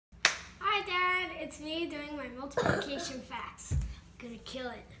it's me doing my multiplication facts. I'm gonna kill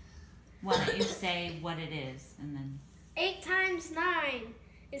it. Why don't you say what it is and then... 8 times 9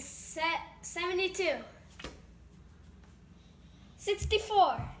 is 72.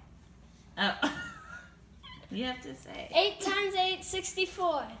 64. Oh. You have to say. 8 times 8,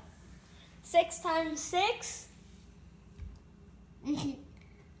 64. 6 times 6. 7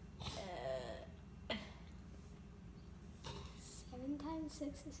 times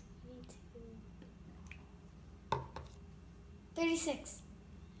 6 is 82. 36.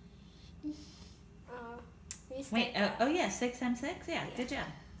 Wait, oh yeah, 6 times 6? Yeah, good job.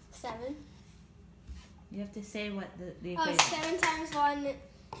 7. You have to say what the Oh, equation. 7 times 1,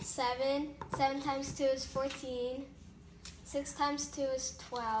 7. 7 times 2 is 14. 6 times 2 is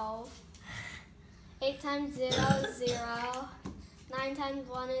 12. 8 times 0 is 0. 9 times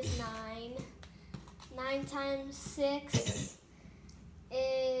 1 is 9. 9 times 6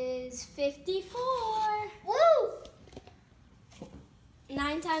 is 54. Woo!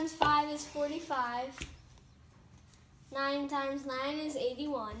 9 times 5 is 45. 9 times 9 is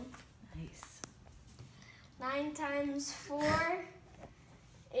 81. Nice. 9 times 4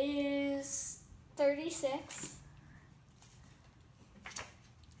 is 36.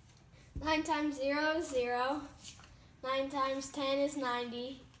 9 times 0 is 0. 9 times 10 is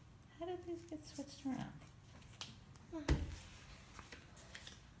 90. How did these get switched around?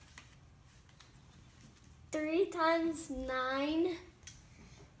 3 times 9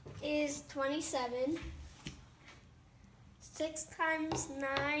 is 27. 6 times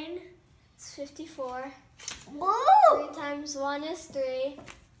 9 is 54. Woo! 3 times 1 is 3.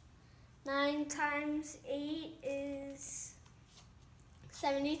 9 times 8 is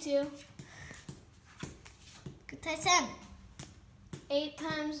 72. Good times 7. 8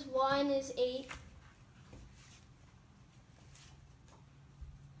 times 1 is 8.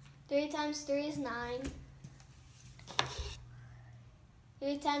 3 times 3 is 9.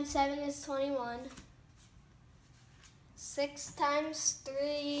 3 times 7 is 21. 6 times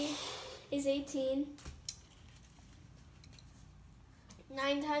 3 is 18.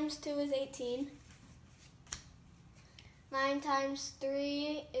 9 times 2 is 18. 9 times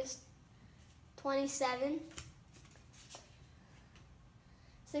 3 is 27.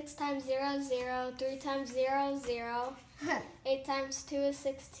 6 times 0 is 0. 3 times 0 is 0. 8 times 2 is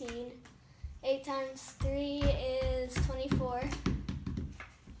 16. 8 times 3 is 24.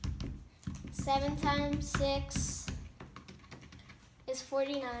 7 times 6 is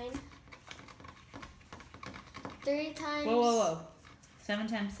 49. 3 times... Whoa. 7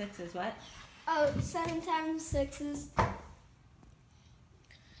 times 6 is what? Oh, 7 times 6 is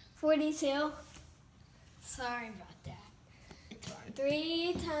 42. Sorry about that.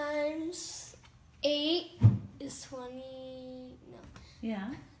 3 times 8 is 20... No. Yeah.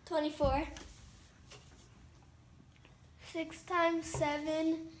 24. 6 times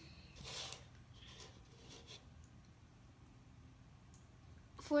 7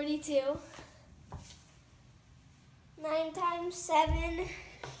 42. 9 times 7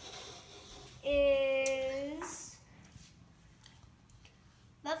 is...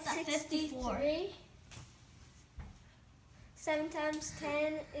 That's 54. 63. 7 times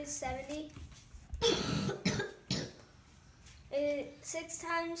 10 is 70. 6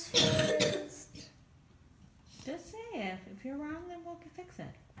 times 4 is... Just say it. If you're wrong, then we'll fix it.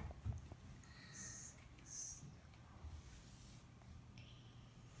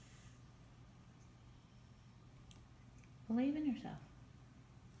 Believe in yourself.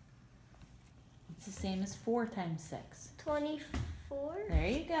 It's the same as 4 times 6. 24. There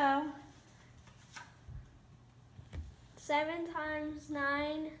you go. 7 times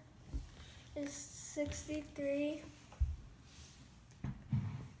 9 is 63.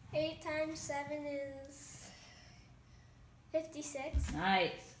 8 times 7 is 56.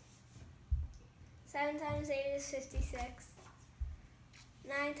 Nice. 7 times 8 is 56.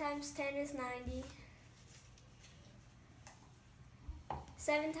 9 times 10 is 90.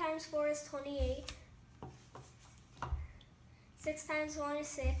 7 times 4 is 28. 6 times 1 is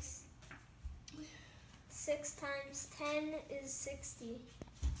 6. 6 times 10 is 60.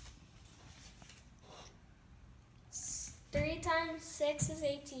 3 times 6 is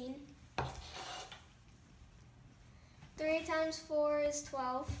 18. 3 times 4 is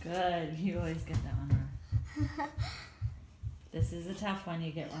 12. Good. You always get that one wrong. This is a tough one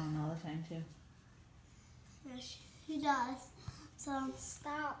you get wrong all the time, too. Yes, he does. So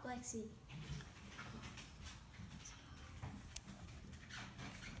Stop, Lexi.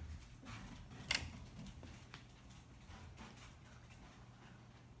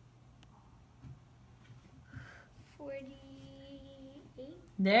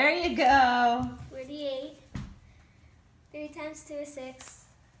 There you go. 38. 3 times 2 is 6.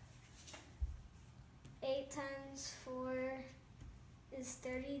 8 times 4 is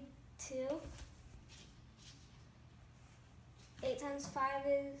 32. 8 times 5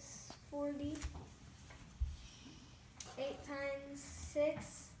 is 40. 8 times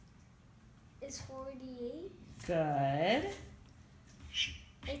 6 is 48. Good.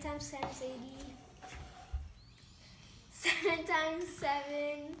 8 times 10 is 80. 7 times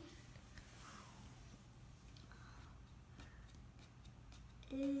 7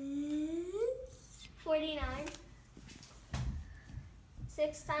 Is 49.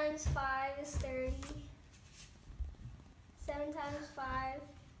 6 times 5 is 30. 7 times 5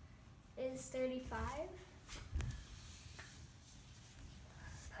 is 35.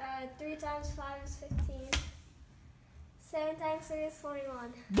 3 times 5 is 15. 7 times 3 is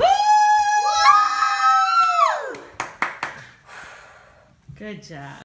 21. Woo! Good job.